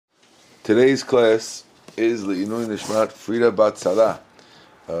Today's class is Le'inui Nishmat Frida Bat Sarah.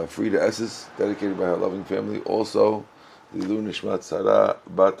 Frida Esses, dedicated by her loving family. Also, Le'inui Nishmat Sarah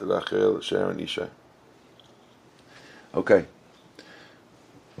Bat Rachel Sharon Ishai. Okay.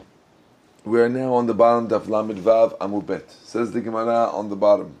 We are now on the bottom, Daf Lamed Vav Amud Bet. Says the Gemara on the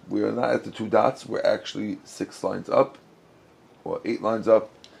bottom. We are not at the two dots. We're actually 6 lines up, or 8 lines up.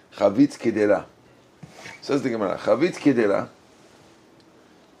 Chavitz Kedera. Says the Gemara, Chavitz Kedera.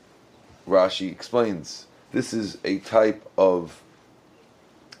 Rashi explains, this is a type of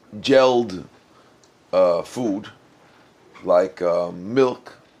gelled food, like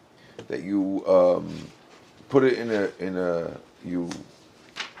milk, that you put it you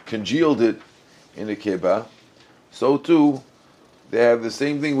congealed it in a kibbah. So too, they have the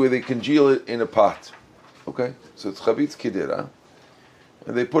same thing where they congeal it in a pot. Okay, so it's chavitz kedera,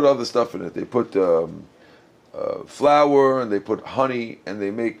 and they put other stuff in it. They put flour and they put honey, and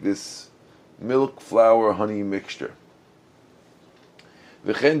they make this milk, flour, honey mixture.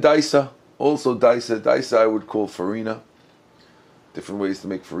 V'chen daisa, also daisa. Daisa I would call farina. Different ways to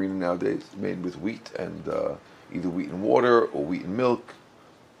make farina nowadays, made with wheat and either wheat and water or wheat and milk,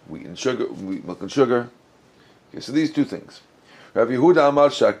 wheat and sugar, wheat, milk and sugar. Okay, so these two things. Rav Yehuda Amar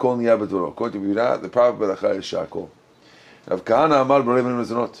Shakol Niya B'Torah. According to Yehuda, the proper beracha is Shakol. Rav Kahana Amar B'Revin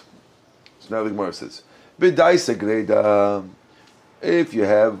Mezonot. So now the Gemara says, B'Daisa Greda. If you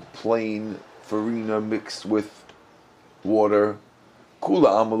have plain farina mixed with water, Kula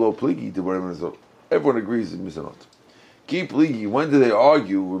Amalo Pligi to B'Revin Mezonot. Everyone agrees in Mezonot. Ki Pligi. When do they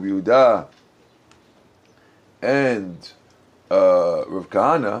argue? Rav Yehuda and Rav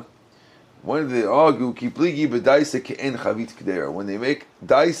Kahana, when they argue, Kipligi b'daisa ke'en chavitz kedera, when they make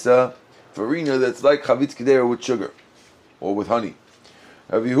daisa farina that's like chavitz kedera with sugar or with honey.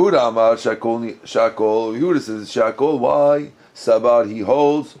 Rav Yehuda Amar Shakol. Yehuda says Shakol. Why? Sabar, he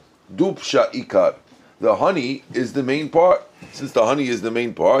holds dupsha ikar. The honey is the main part. Since the honey is the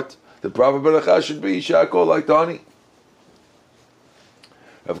main part, the proper beracha should be Shakol, like the honey.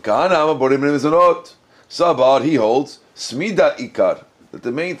 Rav Kahana Amar Borim Mezonot. Sabar, he holds smida ikar, that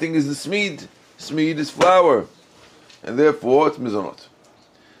the main thing is the smid. Smid is flour, and therefore it's mizonot.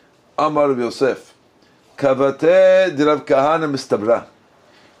 Amar Rav Yosef, kavate de Rav Kahana mistabra.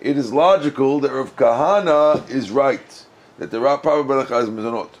 It is logical that Rav Kahana is right, that the proper beracha is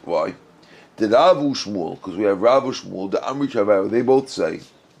mizonot. Why? The Rav Shmuel, because we have Rav Shmuel, the Amri Chavayu, they both say,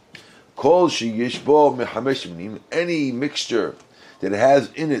 kol sheyesh bo mechamesh minim, any mixture that has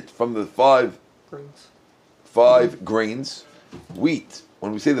in it from the five grains, wheat.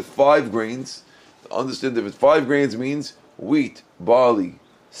 When we say the 5 grains, understand that 5 grains means wheat, barley,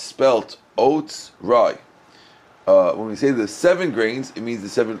 spelt, oats, rye. When we say the 7 grains, it means the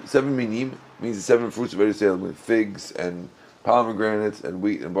 7 minim, means the 7 fruits of Eretz Yisrael, with figs and pomegranates and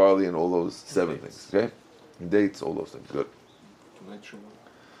wheat and barley and all those 7 things. Okay, and dates, all those things. Good.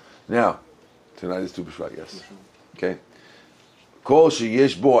 Now, tonight is Tu B'Shvat, yes. Okay. Kol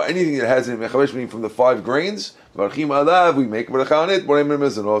sheyesh bo, anything that has in mechavesh meaning from the 5 grains, varchim alav, we make beracha on it.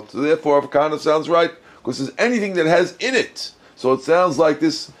 So therefore, Rav Kahana sounds right, because there's anything that has in it. So it sounds like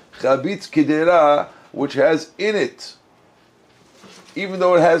this chavitz kedera, which has in it, even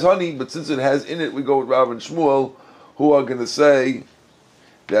though it has honey, but since it has in it, we go with Rav and Shmuel, who are going to say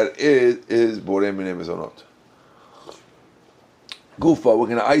that it is borei minei mezonot. Gufa, we're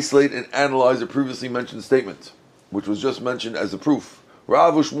going to isolate and analyze a previously mentioned statement, which was just mentioned as a proof.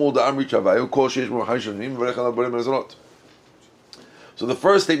 So the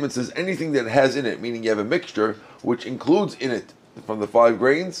first statement says anything that has in it, meaning you have a mixture which includes in it from the 5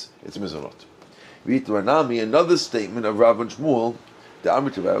 grains, it's mizonot. Another statement of Rav and Shmuel,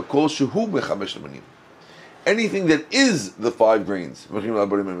 anything that is the 5 grains.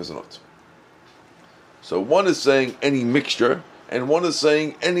 So one is saying any mixture, and one is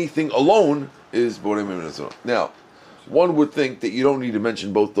saying anything alone is borei mizonot. Now, one would think that you don't need to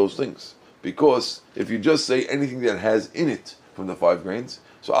mention both those things, because if you just say anything that has in it from the 5 grains,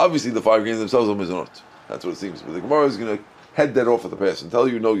 so obviously the 5 grains themselves are mizonot. That's what it seems. But the Gemara is going to head that off at the pass and tell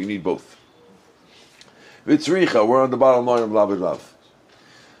you, no, you need both. Vitzricha, we're on the bottom line of Lamed Vav.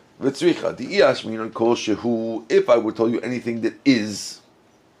 Vitzricha, the iash min on kol shehu, if I would tell you anything that is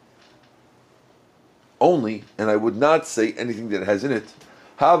only, and I would not say anything that has in it,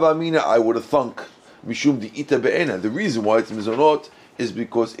 hava mina, I would have thunk, mishum di ita be'ena. The reason why it's mizonot is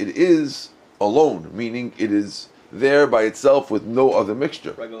because it is alone, meaning it is there by itself with no other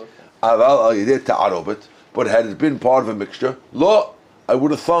mixture. But had it been part of a mixture, lo, I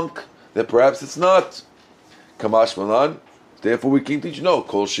would have thunk that perhaps it's not. Kamash malan. Therefore, we can teach no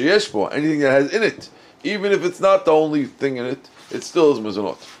kol sheyesh bo, anything that has in it, even if it's not the only thing in it, it still is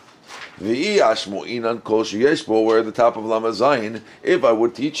mizonot. V'iyashmo'inan kol sheyeshbo, where at the top of Lama Zayin, if I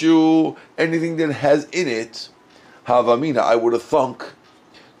would teach you anything that has in it, Havamina, I would have thunk,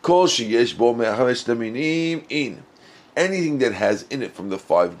 kol sheyeshbo me'achamesh taminim in. Anything that has in it from the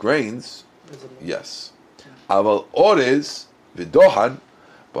 5 grains, yes. Aval orez v'dohan,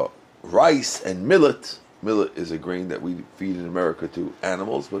 but rice and millet. Millet is a grain that we feed in America to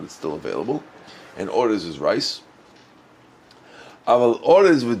animals, but it's still available. And orez is rice. Aval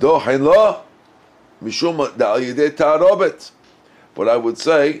orez v'dohan la mishum da'al yedei ta'arobet. But I would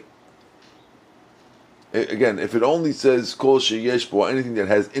say, again, if it only says kol sheyesh bo, anything that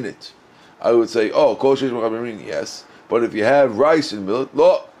has in it, I would say, oh, kol sheyesh bo, yes. But if you have rice and millet,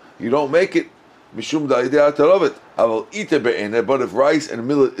 lo, you don't make it. Mishum da'idei ta'arobet. Aval ite be'ene, but if rice and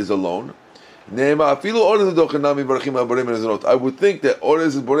millet is alone, I would think that orez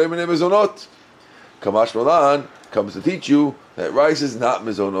is borei minei mezonot. Kamash Malan comes to teach you that rice is not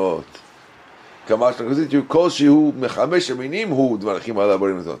mezonot. Kamash Malan comes to teach you kol shehu mechamesh minim hu dvarachim ala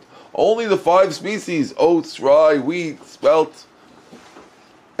borei mezonot. Only the 5 species: oats, rye, wheat, spelt,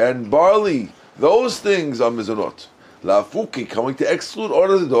 and barley. Those things are mezonot. Lafuki coming to exclude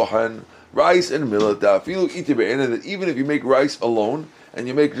orez dohan, rice and millet. That even if you make rice alone and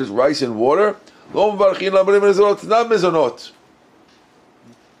you make just rice and water, it's not mezonot.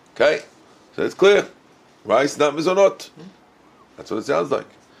 Okay, so it's clear. Rice not mezonot. That's what it sounds like.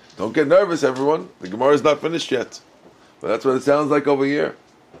 Don't get nervous, everyone. The Gemara is not finished yet, but that's what it sounds like over here.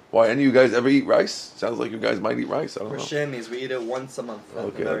 Why? Any of you guys ever eat rice? Sounds like you guys might eat rice. I don't know. For Shamies, we eat it once a month.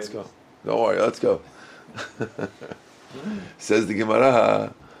 Okay, let's go. Don't worry, let's go. Says the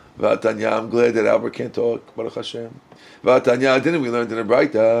Gemara. V'atanya, I'm glad that Albert can't talk. Baruch Hashem. V'atanya, didn't we learn in the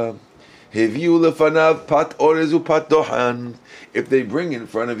Braita? Heviu lefanav pat orez upat dohan. If they bring in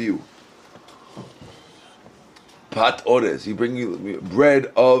front of you pat orez, you bring you bread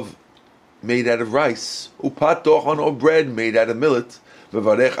of made out of rice, upat dohan, or bread made out of millet.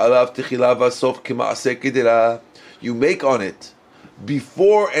 V'varech alav tichila v'asof k'maaseh kedera. You make on it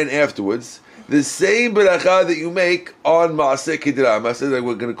before and afterwards the same beracha that you make on maaseh kedera. Maaseh that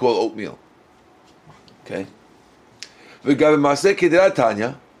we're going to call oatmeal. Okay. V'gav maaseh kedera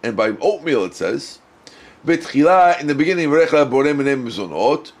tanya, and by oatmeal it says, betchila, in the beginning, v'rech alav borei minei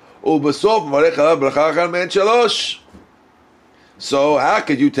mezonot, u'besof v'rech alav beracha achar me'en shalosh. So how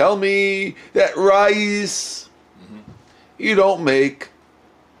could you tell me that rice you don't make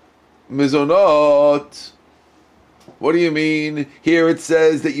mezonot? What do you mean? Here it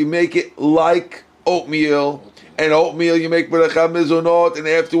says that you make it like oatmeal, and oatmeal you make beracha mezonot, and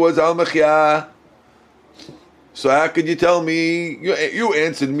afterwards al mechia. So how could you tell me? You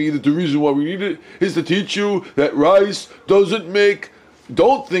answered me that the reason why we need it is to teach you that rice doesn't make.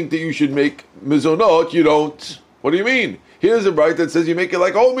 Don't think that you should make mezonot. You don't. What do you mean? Here's a bright that says you make it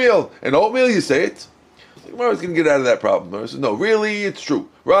like oatmeal, and oatmeal you say it. The Gemara is going to get out of that problem. The Gemara says, no, really, it's true.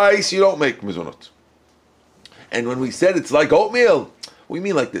 Rice you don't make mezonot. And when we said it's like oatmeal, we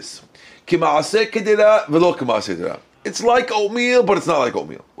mean like this. It's like oatmeal, but it's not like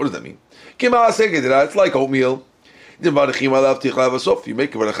oatmeal. What does that mean? It's like oatmeal. You make a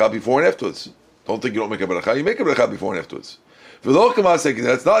beracha before and afterwards. Don't think you don't make a beracha. You make a beracha before and afterwards. It's not like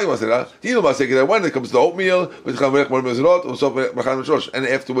when it comes to oatmeal, and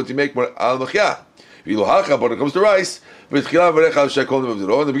afterwards you make al mechia. When it comes to rice, in the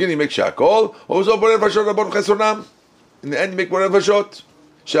beginning you make shakol, in the end you make nefashot.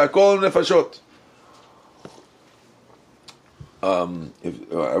 Shakol nefashot.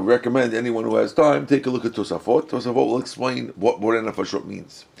 I recommend anyone who has time, take a look at Tosafot. Tosafot will explain what Borei Nefashot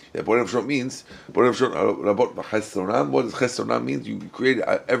means. Yeah, Borei Nefashot means, what does Chesronam means? You create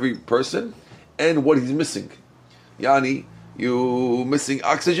every person and what he's missing. Yani, you missing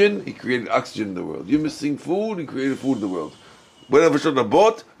oxygen, he created oxygen in the world. You're missing food, he created food in the world. Borei Nefashot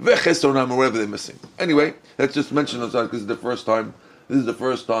Rabot, Vechesronam, or whatever they're missing. Anyway, let's just mention those because this is the first time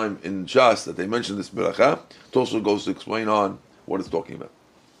in Shas that they mention this beracha. It also goes to explain on what it's talking about.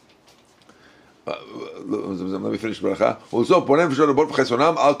 Let me finish beracha.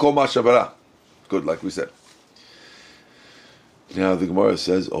 Good, like we said. Now the Gemara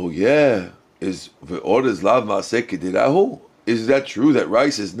says, "Oh yeah, is that true that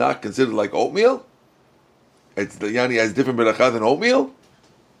rice is not considered like oatmeal? It's the yani has different beracha than oatmeal."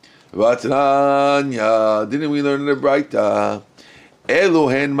 Didn't we learn in the Braita?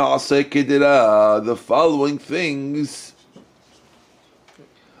 Elohen maaseh kedera. The following things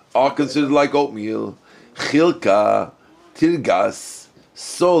are considered like oatmeal: chilka, tirgas,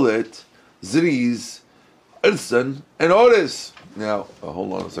 solet, zriz, irsan, and oris. Now,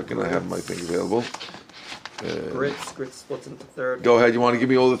 hold on a second. I have my thing available. Grits splits into third. Go ahead. You want to give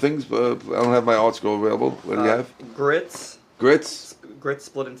me all the things? I don't have my art scroll available. What do you have? Grits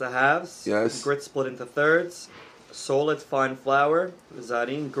split into halves. Yes. Grits split into thirds. Solid fine flour.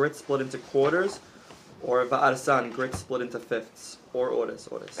 Zarin. Grits split into quarters. Or va'arsan. Grits split into fifths. Or orders.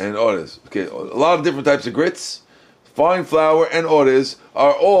 And orders. Okay, a lot of different types of grits. Fine flour and orders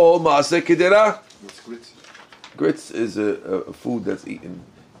are all maaseh kedera. What's grits? Grits is a food that's eaten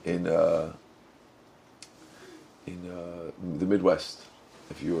in the Midwest.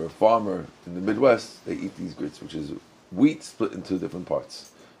 If you're a farmer in the Midwest, they eat these grits, which is wheat split into different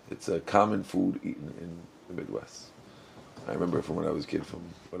parts. It's a common food eaten in the Midwest. I remember from when I was a kid, from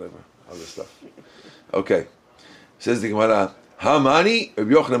whatever, other stuff. Okay. Says the Gemara, Hamani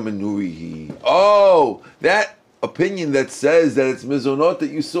Rabbi Yochanan ben Nuri. Oh, that opinion that says that it's mizonot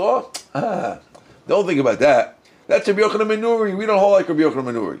that you saw? Don't think about that. That's Rabbi Yochanan ben Nuri. We don't hold like Rabbi Yochanan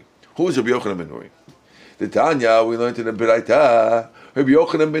ben Nuri. Who is Rabbi Yochanan ben Nuri? The Tanya, we learned in the Beraita, Rabbi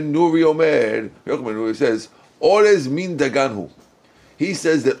Yochanan ben Nuri Omer. Rabbi Yochanan ben Nuri says, Orez min daganhu. He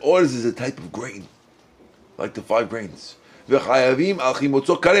says that orez is a type of grain, like the 5 grains. V'chayavim al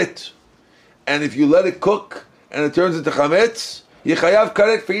chimotzo karet. And if you let it cook and it turns into chametz, you chayav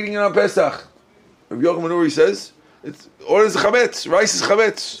karet for eating it on Pesach. Rabbi Yochanan ben Nuri says, it's orez is chametz, rice is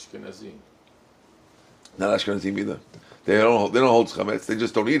chametz. Ashkenazi. Not Ashkenazim either. They don't hold chametz. They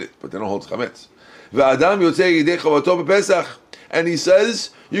just don't eat it, but they don't hold chametz. V'adam yotzei yidei chavato b'Pesach. And he says,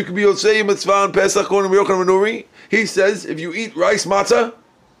 you can be yotzei mitzvah on Pesach according to Rabbi Yochanan ben Nuri. He says, if you eat rice matzah,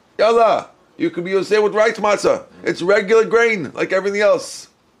 yallah, you can be yotzei with rice matzah. It's regular grain, like everything else.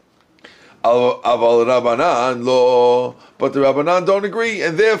 Aval Rabbanan lo, but the Rabbanan don't agree,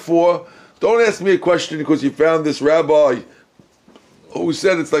 and therefore, don't ask me a question because you found this rabbi who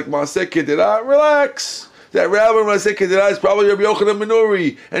said it's like Maaseh Kedera. Relax. That rabbi Maaseh Kedera is probably Rabbi Yochanan ben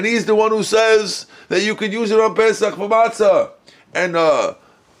Nuri, and he's the one who says that you could use it on Pesach for matzah. And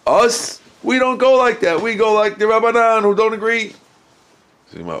us, we don't go like that. We go like the Rabbanan who don't agree.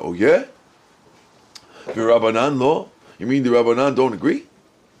 So you're like, oh yeah? The Rabbanan lo? You mean the Rabbanan don't agree?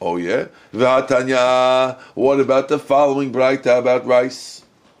 Oh yeah? V'hatanya, what about the following braita about rice?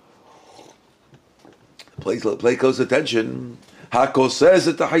 Play close attention. Hakos says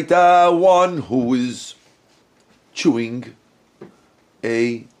at the Haita, one who is chewing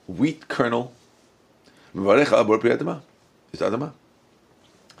a wheat kernel. Tachna,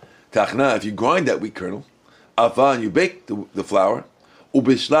 if you grind that wheat kernel, Avan, you bake the flour,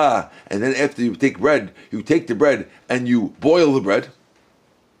 Ubishla, and then after you take bread, you take the bread and you boil the bread.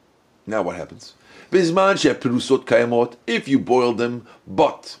 Now what happens? Bizman she'perusot kayamot, if you boil them,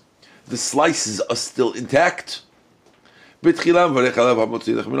 but the slices are still intact. B'tchilam v'rech alav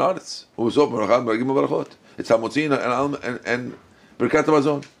hamotzi lechem min haaretz. U'b'sof meracham b'ragim v'barachot. It's hamotzi and berkat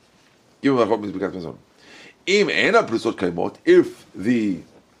hamazon. Gim v'barachot means berkat hamazon. Im ena perusot kayamot, if the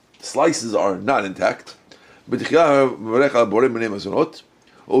slices are not intact, b'tchilam v'rech alav borem b'nei mazonot.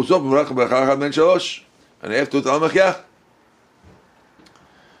 U'b'sof meracham b'racham ben shalosh. And afterwards al machiyah.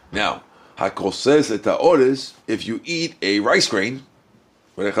 Now, hakoses et ha'ores, if you eat a rice grain,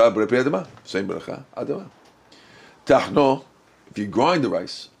 same beracha, adama. Tachno, if you grind the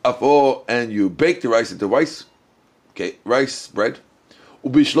rice, afo, and you bake the rice into rice bread,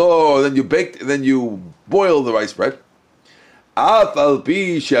 ubishlo, then you boil the rice bread. Af al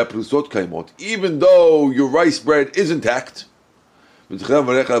pi she'aprusot kaimot, even though your rice bread is intact, then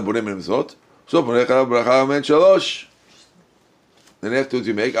afterwards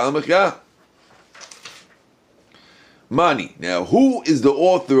you make al mechya. Mani. Now, who is the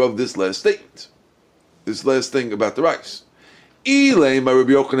author of this last statement? This last thing about the rice. Ilay my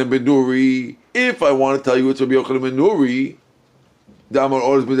Rabbi Yochanan ben Nuri. If I want to tell you it's Rabbi Yochanan ben Nuri, Damar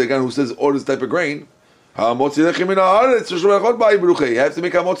orders Midagan, who says orders type of grain. You have to make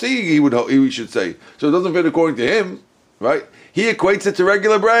hamotzi, he should say. So it doesn't fit according to him, right? He equates it to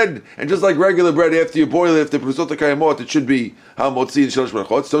regular bread, and just like regular bread, after you boil it, after perusot kayamot, it should be hamotzi and shalosh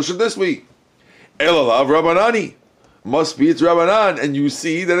brachot. So should this be elalav rabbanani? Must be it's rabbanan, and you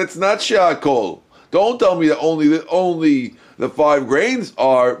see that it's not she'akol. Don't tell me that only the 5 grains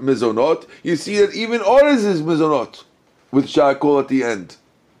are mizonot. You see that even orez is mizonot with she'akol at the end.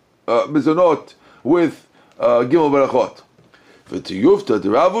 Mizonot with gimel berachot. For tiyufta, the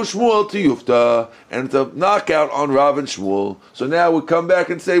Rav Shmuel tiyufta, and it's a knockout on Rav and Shmuel. So now we come back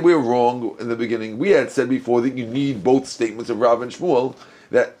and say we're wrong in the beginning. We had said before that you need both statements of Rav and Shmuel,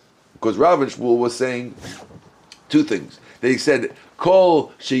 that because Rav and Shmuel was saying 2 things. They said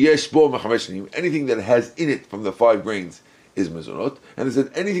kol sheyesh bo mechamesh, anything that has in it from the 5 grains is mizonot, and they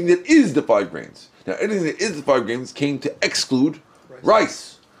said anything that is the 5 grains. Now anything that is the 5 grains came to exclude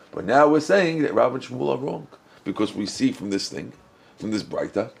rice. But now we're saying that Rav and Shmuel are wrong because we see from this thing, from this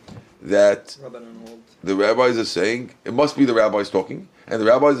Braita, that the rabbis are saying it must be the rabbis talking, and the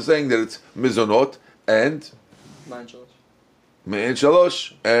rabbis are saying that it's mizonot and me'en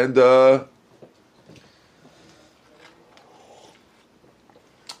shalosh and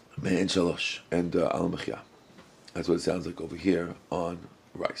me'en shalosh and al mechya. That's what it sounds like over here on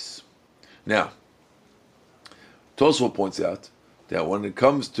rice. Now, Tosfot points out that when it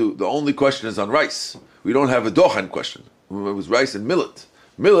comes to the only question is on rice, we don't have a dochan question. Remember, it was rice and millet.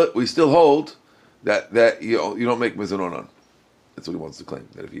 Millet, we still hold that you don't make mizonot on. That's what he wants to claim.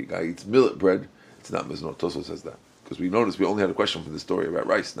 That if a guy eats millet bread, it's not mizonot. Tosfot says that because we noticed we only had a question from the story about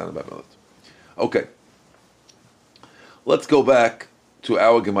rice, not about millet. Okay, let's go back to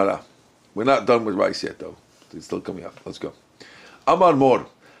our Gemara. We're not done with rice yet, though. It's still coming up. Let's go. Amar Mor.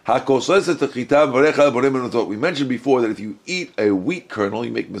 We mentioned before that if you eat a wheat kernel,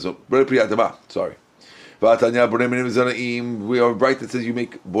 you make mizonot. Sorry. We are bright that says you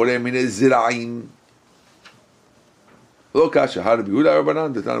make borei min zira'im. Lo kasha. How to be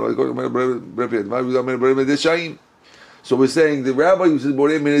Rabbanan? So we're saying the rabbi who says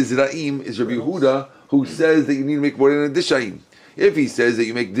borei min zira'im is Rabbi Yehuda, who says that you need to make borei min dishaim. If he says that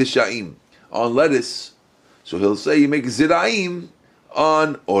you make dishaim on lettuce, so he'll say you make zira'im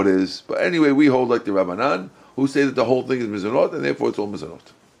on ores. But anyway, we hold like the Rabbanan, who say that the whole thing is mizonot, and therefore it's all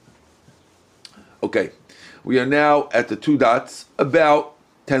mizonot. Okay, we are now at the two dots, about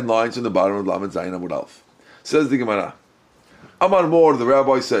 10 lines from the bottom of Lamed Zayin Amud Alf. Says the Gemara, Amar Mor, the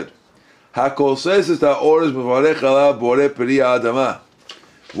rabbi said, Hakol says is that ores mevarech ala bore peri adama.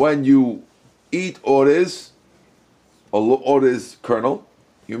 When you eat ores kernel,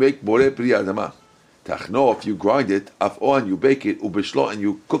 you make bore peri adama. Tachno, if you grind it, afo, and you bake it, ubishlo, and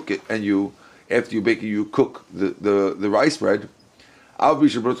you cook it, and you, after you bake it, you cook the rice bread. So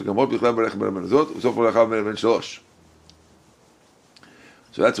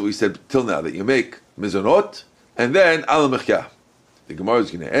that's what we said till now, that you make mizonot, and then al mechya. The Gemara is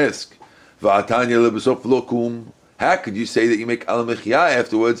going to ask, how could you say that you make al mechya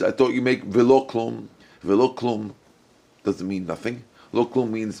afterwards? I thought you make velo klum. Velo klum doesn't mean nothing. Velo klum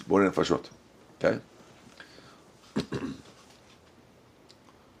means borei nefashot. Okay?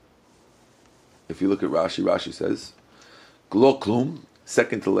 If you look at Rashi, Rashi says, Glo klum,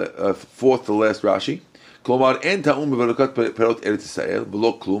 fourth to last Rashi, Klomar en ta'um bevelokat perot Eretz Yisrael,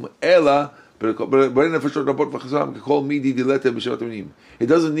 v'lo klum, ela borei nefashot rabot v'chasam k'kol midi dilete b'shevat minim. It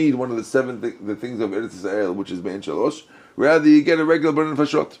doesn't need one of the seven the things of Eretz Yisrael, which is be'en shalosh. Rather, you get a regular borei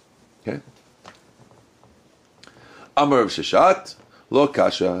nefashot. Okay? Amar of Sheshat, lo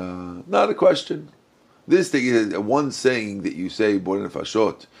kasha, not a question. This thing is one saying that you say borei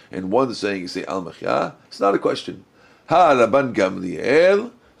nefashot, and one saying you say al mechya. It's not a question. Ha Rabban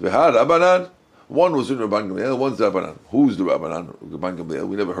Gamliel v'ha Rabbanan. One was in Rabban Gamliel, one's Rabbanan. Who's the Rabbanan? Rabban Gamliel.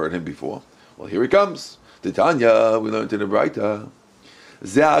 We never heard him before. Well, here he comes. Titania, we learned in the Braita.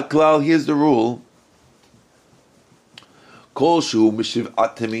 Ze'aklal, here's the rule. Kol shu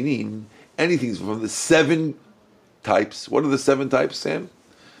mishiv'at teminim. Anything from the 7 types. What are the 7 types, Sam?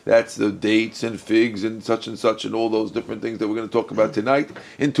 That's the dates and figs and such and all those different things that we're going to talk about tonight.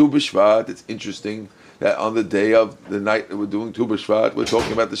 In Tu B'Shvat, it's interesting that on the day of the night that we're doing Tu B'Shvat, we're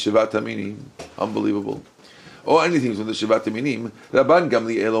talking about the Shivat Haminim. Unbelievable. Or anything from the Shivat Haminim. Rabban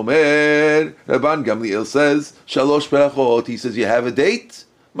Gamliel Omer. Rabban Gamliel says, Shalosh Perachot. He says, you have a date?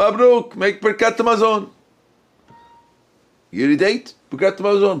 Mabruk, make Birkat Hamazon. You need a date? Birkat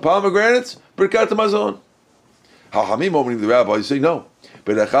Hamazon. Pomegranates? Birkat Hamazon. Hachamim, opening the rabbis, say no.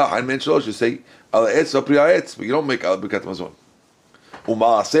 But you say al etz or pri'etz, but you don't make al birkat mazon.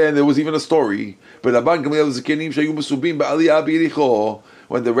 And there was even a story. But Rabban Gamliel Zakenim shayu mesubim ba'aliyah b'Yericho,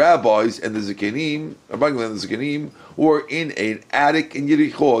 when the rabbis and the Zakenim, Rabban Gamliel and the Zakenim, were in an attic in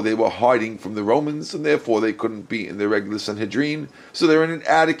Yericho. They were hiding from the Romans, and therefore they couldn't be in the regular Sanhedrin. So they were in an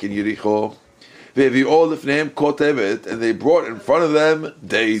attic in Yericho. And they brought in front of them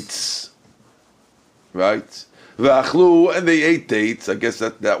dates. Right? And they ate dates. I guess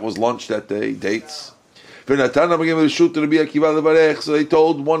that was lunch that day. Dates. So they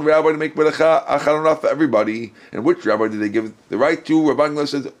told one rabbi to make beracha acharona for everybody. And which rabbi did they give the right to? Rabban Gamliel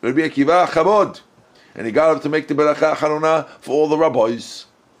says, Rabbi Akiva Chabod. And he got up to make the beracha acharona for all the rabbis.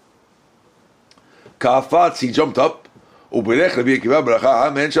 Ka'afatz, he jumped up. Uberech Rabbi Akiva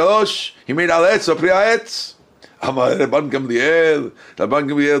beracha men shalosh. He made al etz or pri etz. Amar Rabban Gamliel. Rabban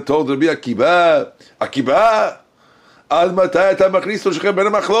Gamliel told Rabbi Akiva,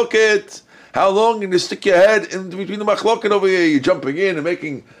 how long can you stick your head in between the machloket over here? You're jumping in and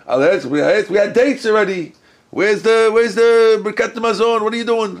making al etz. We had dates already. Where's the Birkat Hamazon? What are you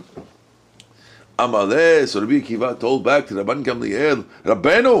doing? Amaleh, so Rabbi Akiva told back to Rabban Gamliel,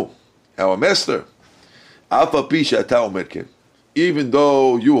 Rabbenu, our master, Alpha Pisha Ata Omerken, even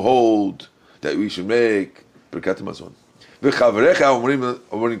though you hold that we should make Birkat Hamazon,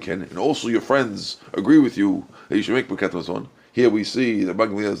 and also your friends agree with you that you should make Birkat Hamazon. Here we see that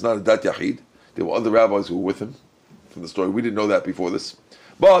Rabban Gamliel is not a Dat Yachid. There were other rabbis who were with him from the story. We didn't know that before this.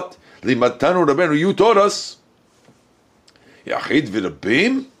 But, Limatanu Rabbenu, you taught us, Yachid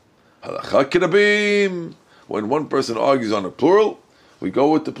v'Rabim, Halacha Kirabim. When one person argues on a plural, we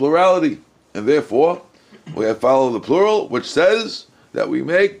go with the plurality. And therefore, we have followed the plural, which says that we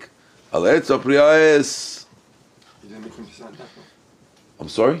make Aletz Apriyas. He didn't make him to stand up. I'm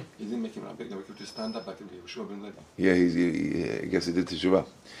sorry? He didn't make him to stand up like Yehoshua ben Levi. Yeah, I guess he did Teshuvah.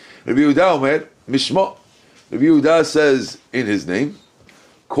 Rabbi Yehuda Omer, Mishma. Rabbi Yehuda says in his name,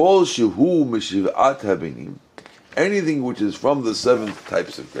 Kol Shehu Meshiv'at Habenim, anything which is from the 7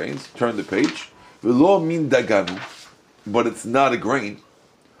 types of grains, turn the page, V'lo min daganu, but it's not a grain,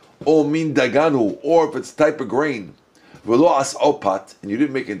 or min daganu, or if it's type of grain, V'lo as opat, and you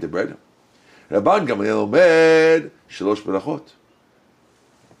didn't make it into bread, Rabban Gamliel Omer, Shalosh Berachot,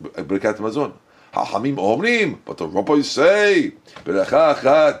 Birkat Hamazon. Hachamim omrim, but the rabbis say beracha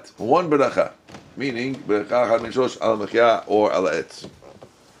achat, one beracha, meaning beracha achat min shlosh al mechya or al etz.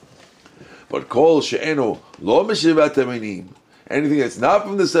 But kol she'eno lo mishivat haminim, anything that's not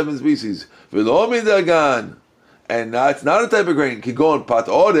from the 7 species, v'lo min dagan, and it's not a type of grain, kigon pat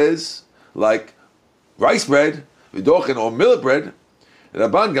odes, like rice bread, v'dochen or millet bread.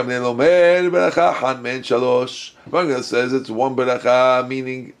 Rabban Gamliel omer beracha achat min shalosh. Rabban Gamliel says it's one beracha,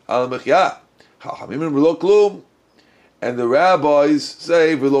 meaning al mechya. And the rabbis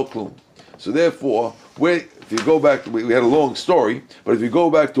say v'lo klum. So therefore, if you go back, we had a long story, but if you go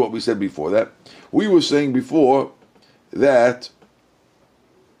back to what we said before that, we were saying before that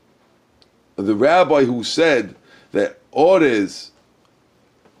the rabbi who said that orders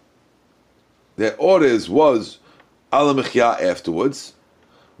was al mechya afterwards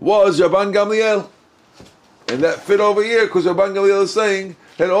was Rabban Gamliel, and that fit over here because Rabban Gamliel is saying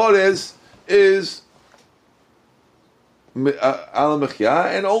that orders is al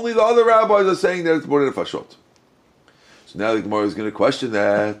mechya, and only the other rabbis are saying that it's more than a fashot. So now the Gemara is going to question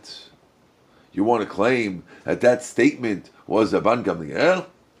that. You want to claim that statement was Rabban Gamliel?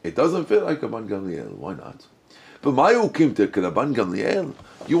 It doesn't fit like Rabban Gamliel. Why not? But my ukimta Rabban Gamliel.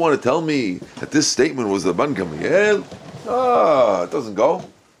 You want to tell me that this statement was Rabban Gamliel? It doesn't go.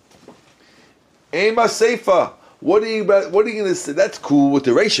 Ema seifa. What are you going to say? That's cool with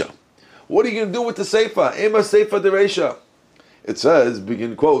the Reisha. What are you going to do with the Seifa? Ema Seifa de Reisha. It says,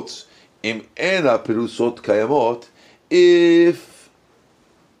 begin quotes, Im ena perusot kayamot, if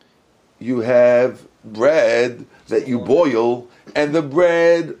you have bread that you boil, and the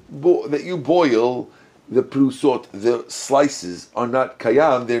bread that you boil, the perusot, the slices, are not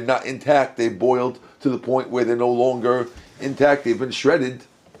kayam, they're not intact, they boiled to the point where they're no longer intact, they've been shredded.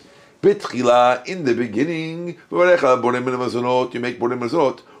 Bitchila, in the beginning, you make borei mazonot,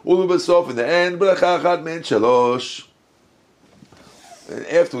 ulubasof, in the end, beracha achat min shalosh. And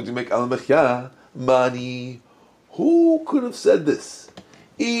afterwards you make al mechya, mani. Who could have said this?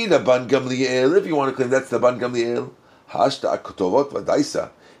 Rabban Gamliel, if you want to claim that's the Rabban Gamliel. Hashta akutovot v'daisa.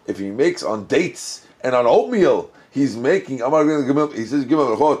 If he makes on dates and on oatmeal, he's making, he says, give him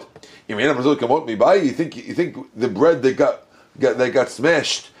a brachot. You think the bread that got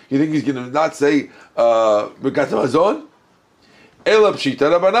smashed, you think he's going to not say Birkat Hamazon? Ela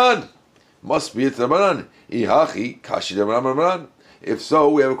pshita Rabbanan. Must be it's Rabbanan. Ihachi kashi Rabbanan. If so,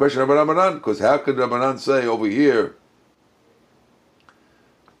 we have a question of Rabbanan, because how could Rabbanan say over here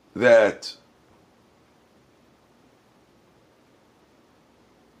that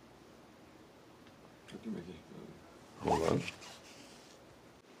hold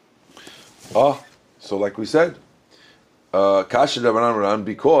on. So like we said, Kasha Rabbanan,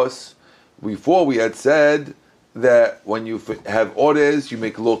 because before we had said that when you have orders, you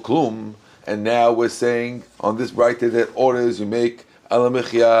make lo klum, and now we're saying on this brighter that orders you make ala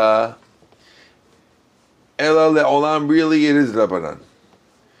mechya. Ela le'olam, really it is Rabbanan.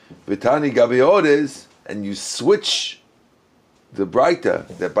 Vitani gabi orders, and you switch the brighter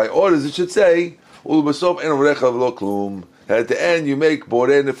that by orders it should say ul basof en orecha v'lo klum. At the end you make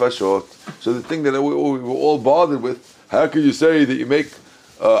borei nefashot. So the thing that we were all bothered with, how could you say that you make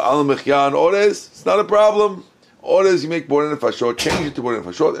al mechya and orders? It's not a problem. Orders you make borei nefashot, change it to borei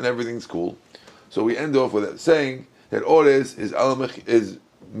nefashot, and everything's cool. So we end off with that, saying that orders is is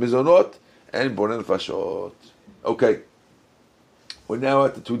mizonot and borei nefashot. Okay, we're now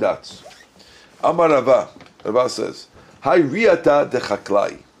at the 2 dots. Amar Rava, Rava says, Hi riata de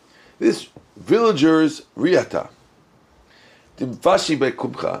chaklai. This villager's riata. Timfashi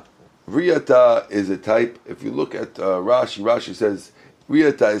bekumcha. Riata is a type. If you look at Rashi says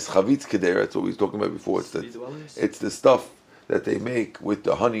riata is chavitz kedera. That's what we were talking about before. It's the stuff that they make with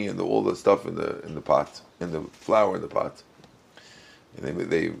the honey and all the stuff in the pot, in the flour in the pot. And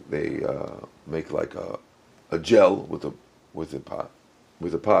they make like a gel with a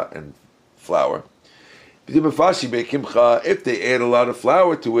pot and flour. If they add a lot of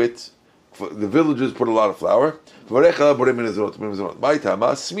flour to it, the villagers put a lot of flour. Because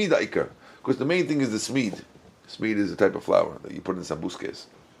the main thing is the smeed. Smeed is a type of flour that you put in sambuskes.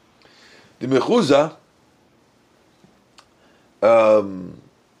 The mechuzah,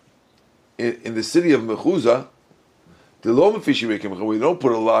 in the city of Mechuzah, the lo mefishi bekim, we don't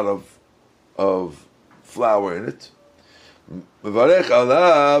put a lot of flour in it. Mevarech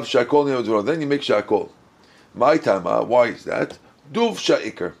alav shakol niyot. Then you make shakol. My tama, why is that? Duv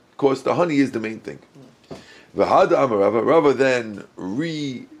sha'ikar, because the honey is the main thing. V'hada amar Rava then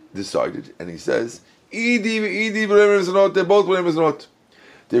decided, and he says, Idi b'rei mezonot, they're both b'rei mezonot.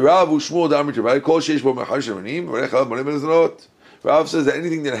 The Rav Ushmuel Damar Tabari kol sheish bo mechar shemanim v'rech alav b'rei mezonot. Rav says that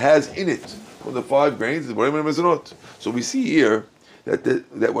anything that has in it from the 5 grains is b'rei mezonot. So we see here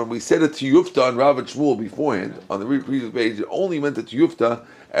that when we said a tiyufta on Rav and Shmuel beforehand on the previous page, it only meant a tiyufta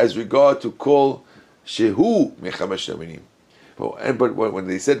as regard to kol shehu mechamesh shemanim. But when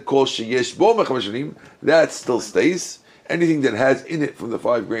they said kol sheyesh bo mechamesh shemanim, that still stays. Anything that has in it from the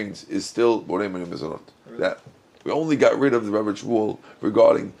 5 grains is still borei mezonot. That we only got rid of the Rav and Shmuel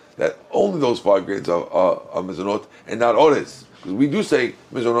regarding that only those 5 grains are mezonot and not others. Because we do say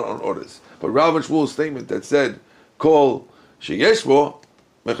mezonot on others. But Rav and Shmuel's statement that said kol sheyesh bo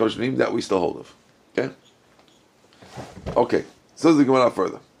mechamesh shemanim, that we still hold of. Okay. So let's go on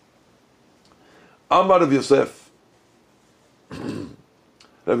further. Amar of Yosef.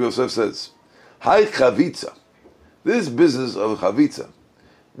 Rav Yosef says, Hai chavitza. This business of chavitza.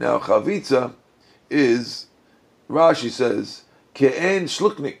 Now chavitza is, Rashi says, ke'en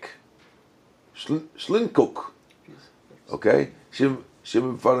shluknik. Shlinkuk. Okay? Shemefarrim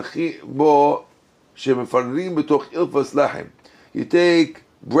betoch ilfas lachem. You take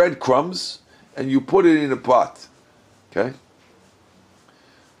breadcrumbs and you put it in a pot. Okay?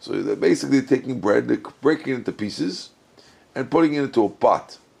 So they're basically taking bread, they're breaking it into pieces, and putting it into a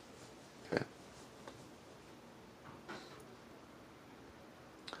pot. Okay?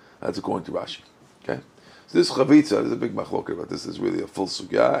 That's according to Rashi. Okay? So this chavitza, there's a big machloket about this. It's really a full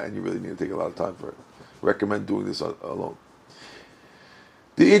sugya, and you really need to take a lot of time for it. Recommend doing this alone.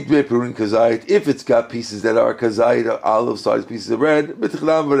 The itbe perurin kazayit, if it's got pieces that are kazayit, olive-sized pieces of bread, you make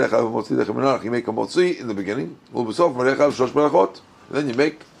a motzi in the beginning, then you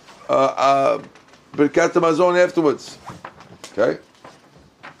make Birkat Hamazon afterwards. Okay?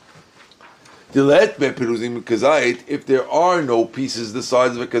 If there are no pieces the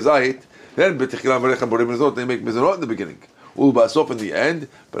size of a kazayit, then they make mezonot in the beginning. In the end,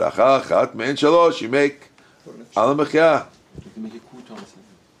 you make al mechya.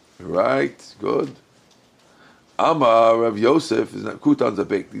 Right, good. Amar Rav Yosef is not croutons are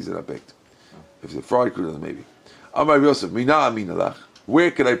baked. These are not baked. If they're fried croutons, maybe. Amar Rav Yosef, mina aminalach.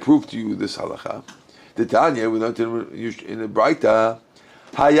 Where can I prove to you this halacha? The Tanya we learned in the Braita.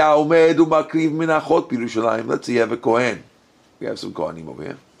 Haya umed umakriv minachot b'Yerushalayim. Let's say you have a kohen. We have some kohanim over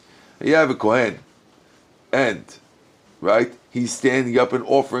here. You have a kohen, and right, he's standing up and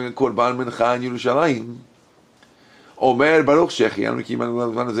offering a korban mincha in Yerushalayim. Omer Baruch Shechianu.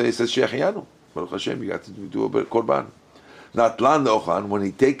 It says Shechianu. Baruch Hashem, you got to do a bit of korban. Natlan leochan, when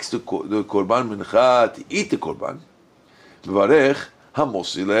he takes the korban mincha to eat the korban, V'varech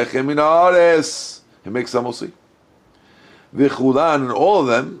hamosi lechem min haaretz. He makes hamosi. V'chulan, and all of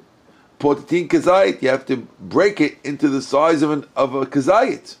them, potitin kazayit. You have to break it into the size of a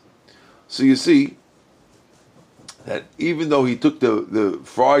kazayit. So you see that even though he took the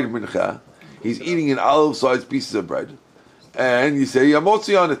fried mincha, he's eating an olive-sized pieces of bread, and you say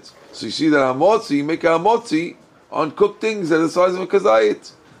hamotzi on it. So you see that hamotzi, you make a hamotzi on cooked things that are the size of a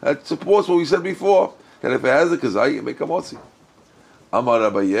kazayit. That supports what we said before, that if it has a kazayit, you make a hamotzi. Amar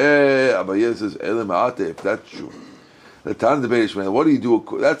Abaye says, if that's true. The Tana Beit Ishmael, what do you do?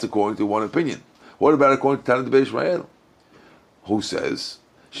 That's according to one opinion. What about according to Tana Beit Ishmael? Who says,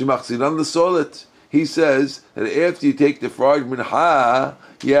 Shemachzinan l'solet. He says that after you take the fried mincha,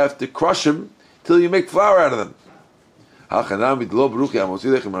 you have to crush them till you make flour out of them.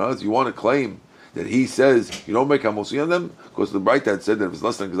 You want to claim that he says you don't make hamotzi on them? Because the Braita said that if it's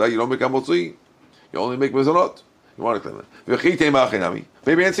less than kazai, you don't make hamotzi. You only make mezonot. You want to claim it.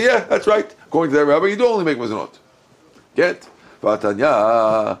 Maybe answer, yeah, that's right. According to that rabbi, you do only make mezonot. Get?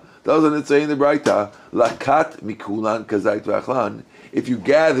 Vatanya, doesn't it say in the Braita, lakat mikulan kazait v'achlan, if you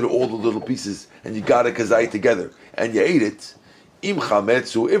gathered all the little pieces and you got a kazait together and you ate it, im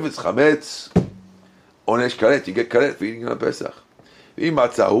chametzu, if it's chametz, onesh karet, you get karet for eating it on Pesach. Im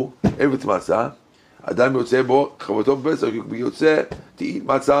matzahu, if it's matzah, adam yotzeh bo chavoto Pesach, you can be yotzeh to eat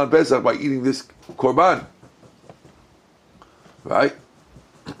matzah on Pesach by eating this korban. Right?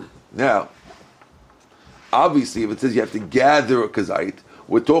 Now, obviously, if it says you have to gather a kazait,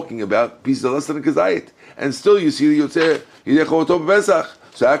 we're talking about pieces of less than a kazait. And still you see the yotzeh, yidei chavoto Pesach.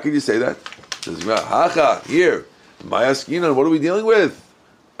 So how can you say that? It says, hacha, here, Maya Skinan, what are we dealing with?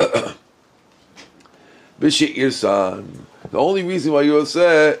 B'she'ir san. The only reason why you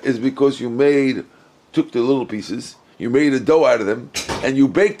say is because you took the little pieces, you made a dough out of them, and you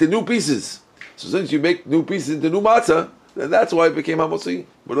baked the new pieces. So since you make new pieces into new matzah, then that's why it became hamotzi.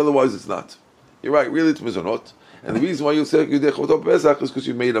 But otherwise it's not. You're right, really it's mizonot. And the reason why you say Yudei Chavoto Pesach is because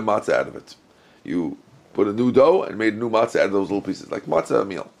you made a matzah out of it. You put a new dough and made a new matzah out of those little pieces, like matzah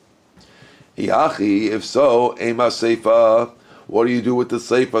meal. Hiachi, if so, ema seifa. What do you do with the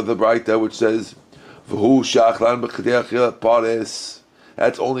seifa of the Braita which says, V'hu shachlan b'chedei achila pares?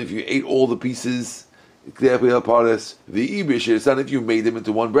 That's only if you ate all the pieces. Chedei achila pares. V'ibish, it's not if you made them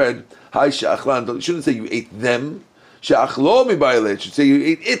into one bread. Hai shachlan. You shouldn't say you ate them. Shachlo mibaylet. You should say you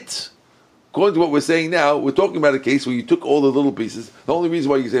ate it. According to what we're saying now, we're talking about a case where you took all the little pieces. The only reason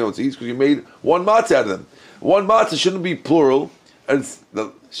why you say otzi is because you made one matzah out of them. One matzah shouldn't be plural. And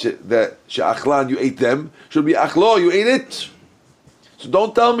that she'achlan, you ate them, should be achlo, you ate it. So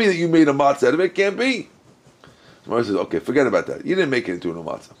don't tell me that you made a matzah out of it. It can't be. Gemara says, okay, forget about that. You didn't make it into a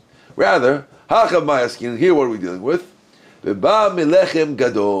matzah. Rather, hachav ma'askin. Here, what are we dealing with? V'ba melechem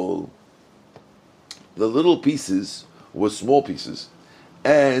gadol. The little pieces were small pieces,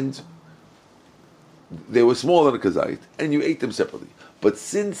 and they were smaller than a kazait, and you ate them separately. But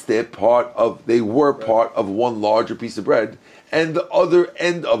since they were part of one larger piece of bread, and the other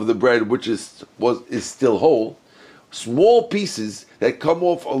end of the bread, which is still whole, small pieces that come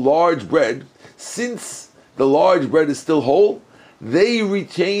off a large bread, since the large bread is still whole, they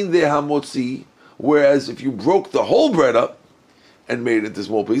retain their hamotzi. Whereas if you broke the whole bread up and made it into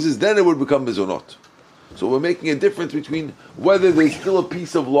small pieces, then it would become mizonot. So we're making a difference between whether there's still a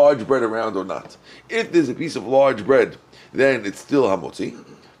piece of large bread around or not. If there's a piece of large bread, then it's still hamotzi.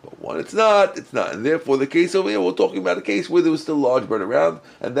 But when it's not, it's not. And therefore, the case over here, we're talking about a case where there was still large bread around,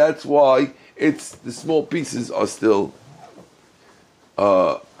 and that's why the small pieces are still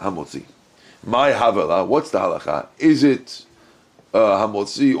hamotzi. My havela, what's the halacha? Is it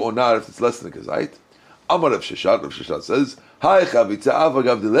hamotzi or not if it's less than a kazait? Amar Rav Sheshat says, Hi chavitza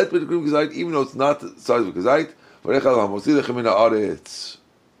avagav delet b'tekrim kazait, even though it's not the size of a kazait, v'rechal hamotzi lechem min haaretz.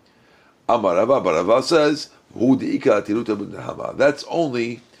 Amar Rava says, Hu de'ika atiruta b'nehama. That's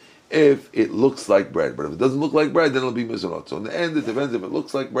only if it looks like bread. But if it doesn't look like bread, then it'll be mizonot. So in the end, it depends if it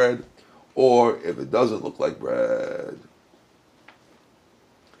looks like bread or if it doesn't look like bread.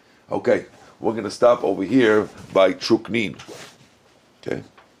 Okay, we're going to stop over here by Truknin. Okay.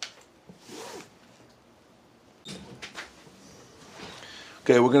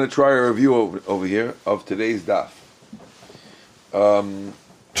 Okay, we're going to try a review over here of today's daf.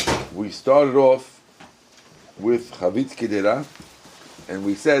 We started off with Chavitz Kedera, and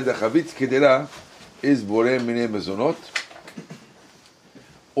we said that Chavitz Kedera is Boreh Minei Mezonot,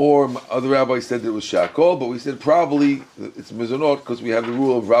 or other rabbis said it was Shakol, but we said probably it's Mezonot because we have the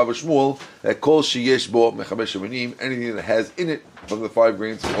rule of Rav Shmuel that Kol Sheyesh Bo Mechamesh Shemanim, anything that has in it from the 5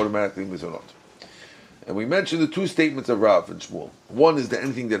 grains is automatically Mezonot. And we mentioned the 2 statements of Rav and Shmuel. One is that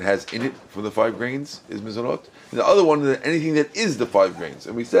anything that has in it from the 5 grains is mizonot. And the other one is that anything that is the 5 grains.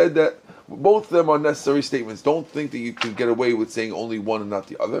 And we said that both of them are necessary statements. Don't think that you can get away with saying only one and not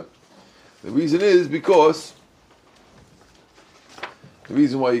the other. The reason is because the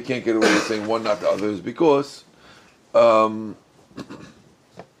reason why you can't get away with saying one, not the other, is because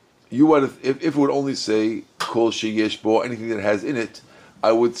you would if it would only say kol sheyesh bo, anything that has in it,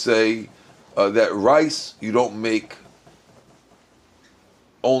 I would say that rice you don't make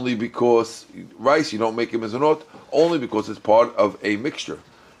only because rice you don't make it mezonot only because it's part of a mixture.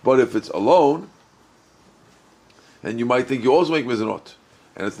 But if it's alone, then you might think you also make mezonot,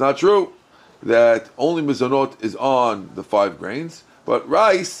 and it's not true that only mezonot is on the 5 grains, but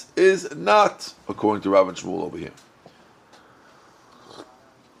rice is not, according to Rav and Shmuel over here.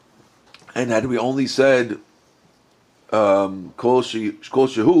 And had we only said kol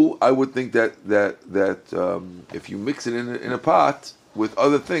shehu, I would think that if you mix it in a pot with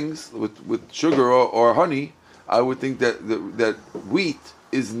other things, with sugar or honey, I would think that that wheat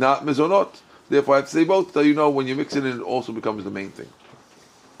is not mizonot. Therefore, I have to say both. So when you mix it in, it also becomes the main thing.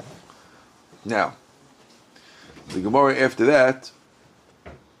 Now, the Gemara after that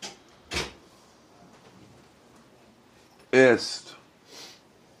asked,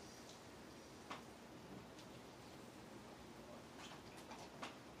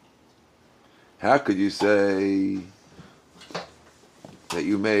 how could you say that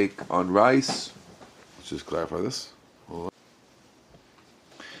you make on rice? Let's just clarify this.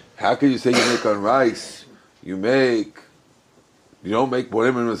 How could you say you make on rice? You don't make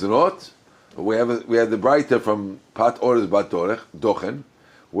borim and mezonot? But we have the Breita from Pat Orez Bat Dochen,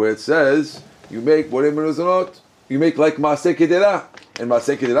 where it says you make borim and mezonot. You make like Maaseh Kedera, and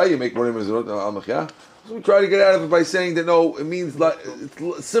Maaseh Kedera you make borim and mezonot al machya. So we try to get out of it by saying that no, it means like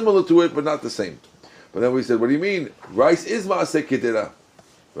it's similar to it, but not the same. But then we said, what do you mean? Rice is Maaseh Kedera,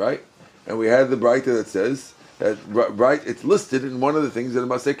 right? And we had the Breita that says that it's listed in one of the things that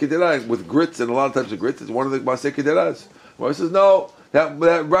Maaseh Kedera with grits and a lot of types of grits. It's one of the Maaseh Kederas. Where it says no, that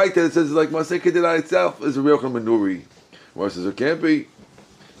Breita that says like Maaseh Kedera itself is a real Menuri. Where it says it can't be.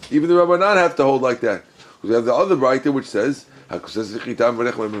 Even the Rabbanan have to hold like that. Because we have the other Breita which says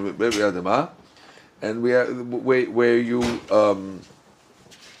and we have where you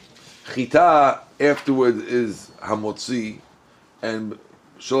chita afterwards is hamotzi and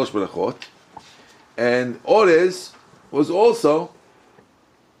shalosh berachot, and orez was also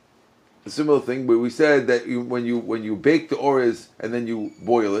a similar thing where we said that when you bake the orez and then you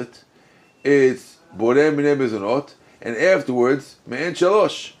boil it, it's boreh minei mezonot, and afterwards me'en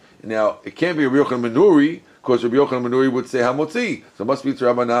shalosh. Now it can't be a Rabbi Yochanan Menuri, because Rabbi Yochanan Menuri would say hamotzi, so it must be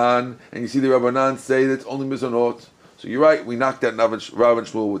Rabbanan, and you see the Rabbanan say that it's only mizonot. So you're right, we knocked out Rav and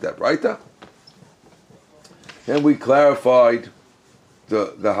Shmuel with that Breita. Then we clarified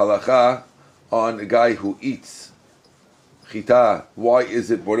the halacha on a guy who eats chita. Why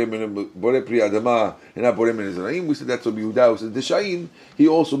is it boreh pri adama and not boreh min ziraim? We said that's what Yehuda said. The Shaim, he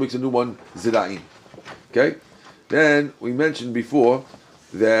also makes a new one, ziraim. Okay? Then we mentioned before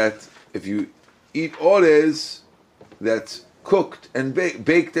that if you eat orez that's cooked and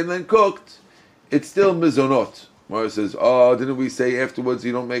baked and then cooked, it's still mizonot. Mara says, didn't we say afterwards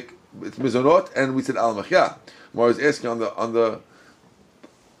you don't make, it's mizonot? And we said al machya. Mara is asking on the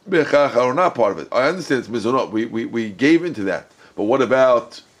bechach harona part of it. I understand it's mizonot. We gave into that. But what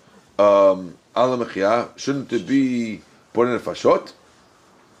about al machya? Shouldn't it be borei nefashot?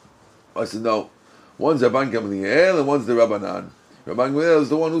 I said no. One's Rabban Gamliel and one's the Rabbanan. Rabban Gamliel is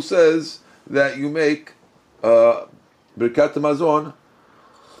the one who says that you make Birkat Hamazon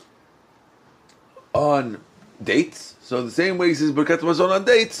on dates. So the same way he says Birkat Hamazon on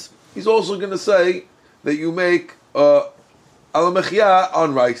dates, he's also going to say that you make Al Mechia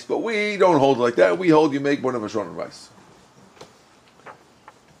on rice. But we don't hold it like that. We hold you make Borei Nefashot on rice.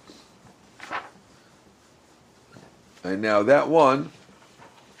 And now that one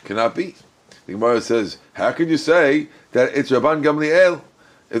cannot be. The Gemara says, how could you say that it's Rabban Gamliel?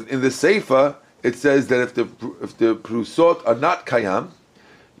 In the Seifa, it says that if the prusot are not kayam,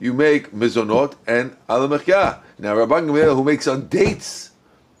 you make mizonot and al mechya. Now Rabban Gamliel, who makes on dates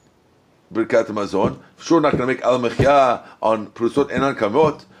Birkat Hamazon, sure not going to make al mechya on prusot and on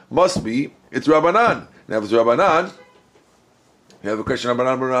kamot, must be it's Rabbanan. Now if it's Rabbanan, you have a question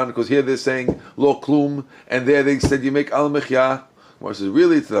about Rabbanan because here they're saying lo klum, and there they said you make al mechya. Well, says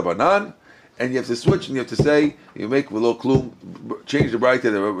really it's Rabbanan. And you have to switch, and you have to say you make v'lo klum, change the Breita.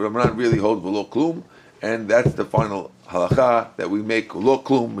 The Rabbanan really hold v'lo klum, and that's the final halacha that we make v'lo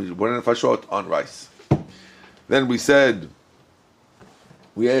klum borei nefashot on rice. Then we asked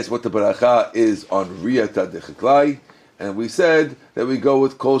what the baracha is on riyata decheklai, and we said that we go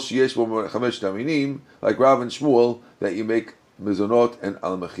with kol sheyesh bo chamesh taminim, like Rav and Shmuel, that you make mizonot and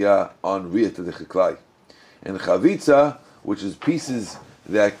al mechya on riyata decheklai, and chavitza, which is pieces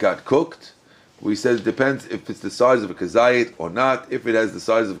that got cooked. We said it depends if it's the size of a kazayit or not. If it has the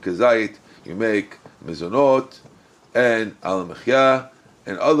size of a kazayit, you make mizonot and al mechya,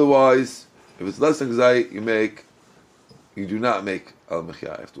 and otherwise, if it's less than kazayit, you do not make al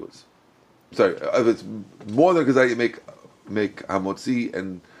mechya afterwards. Sorry, if it's more than kazayit, you make hamotzi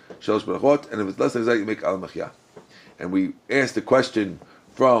and shalosh berachot, and if it's less than kazayit, you make al mechya. And we asked the question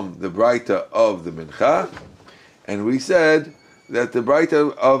from the Breita of the mincha, and we said that the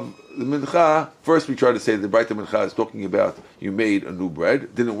Breita of the mincha, first we tried to say that the Breita mincha is talking about you made a new bread.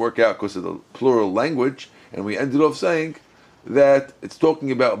 It didn't work out because of the plural language, and we ended off saying that it's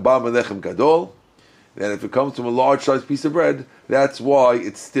talking about ba melechem gadol, that if it comes from a large sized piece of bread, that's why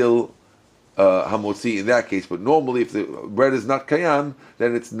it's still hamotzi in that case. But normally if the bread is not kayam,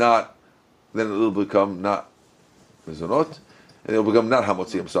 then it's not, then it will become not mezonot, and it'll become not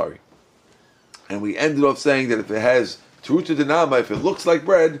hamotzi. I'm sorry. And we ended off saying that if it has teruta denama, if it looks like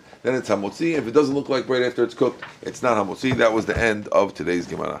bread, then it's hamotzi. If it doesn't look like bread after it's cooked, it's not hamotzi. That was the end of today's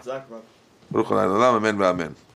Gemara. Zakra. Baruch Adonai Olam, amen v'amen.